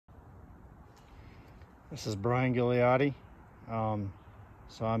This is Brian Ghilliotti.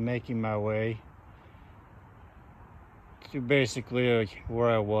 So I'm making my way to basically where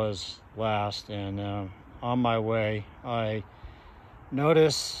I was last, and on my way I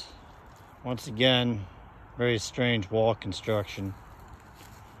notice once again very strange wall construction.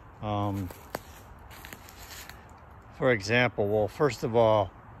 For example, well, first of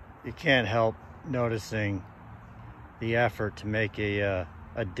all, you can't help noticing the effort to make a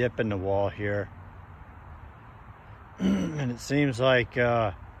dip in the wall here. And it seems like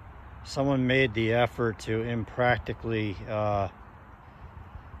someone made the effort to impractically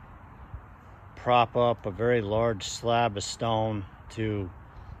prop up a very large slab of stone to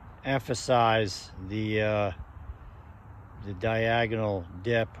emphasize the diagonal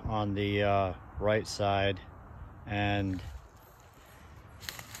dip on the right side, and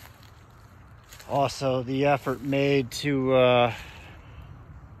also the effort made to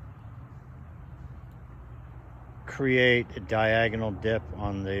create a diagonal dip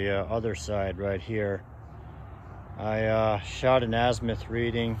on the other side right here. I shot an azimuth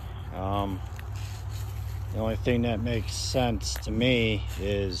reading. The only thing that makes sense to me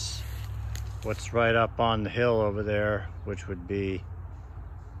is what's right up on the hill over there, which would be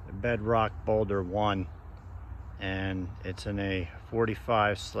the bedrock boulder 1, and it's in a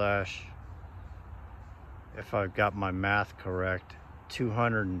 45 slash, if I've got my math correct,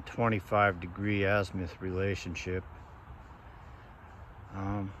 225 degree azimuth relationship.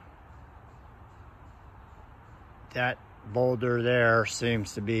 That boulder there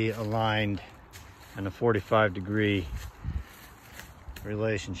seems to be aligned in a 45 degree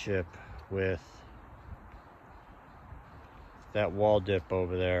relationship with that wall dip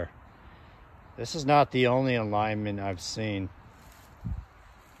over there. This is not the only alignment I've seen.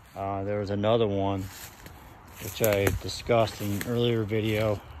 There was another one which I discussed in an earlier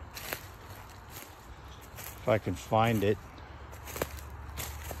video, if I can find it.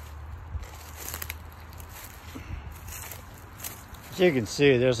 As you can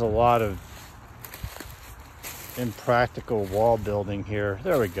see, there's a lot of impractical wall building here.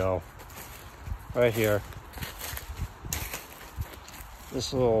 There we go, right here.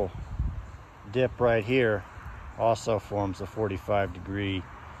 This little dip right here also forms a 45 degree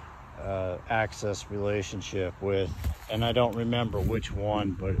axis relationship with, and I don't remember which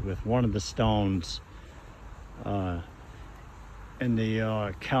one, but with one of the stones in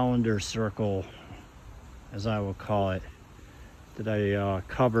the calendar circle, as I will call it, that I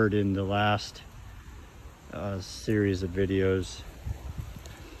covered in the last series of videos.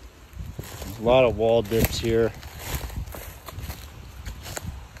 There's a lot of wall dips here.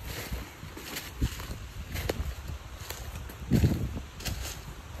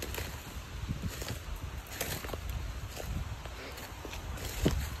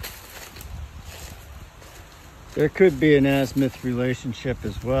 There could be an azimuth relationship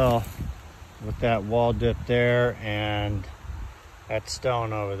as well with that wall dip there and that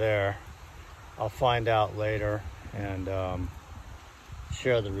stone over there. I'll find out later and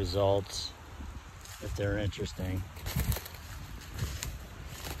share the results if they're interesting.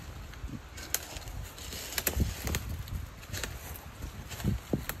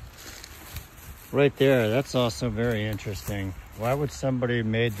 Right there, that's also very interesting. Why would somebody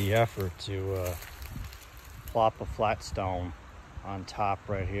made the effort to plop a flat stone on top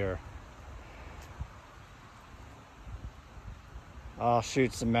right here? I'll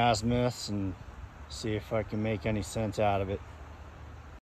shoot some azimuths and see if I can make any sense out of it.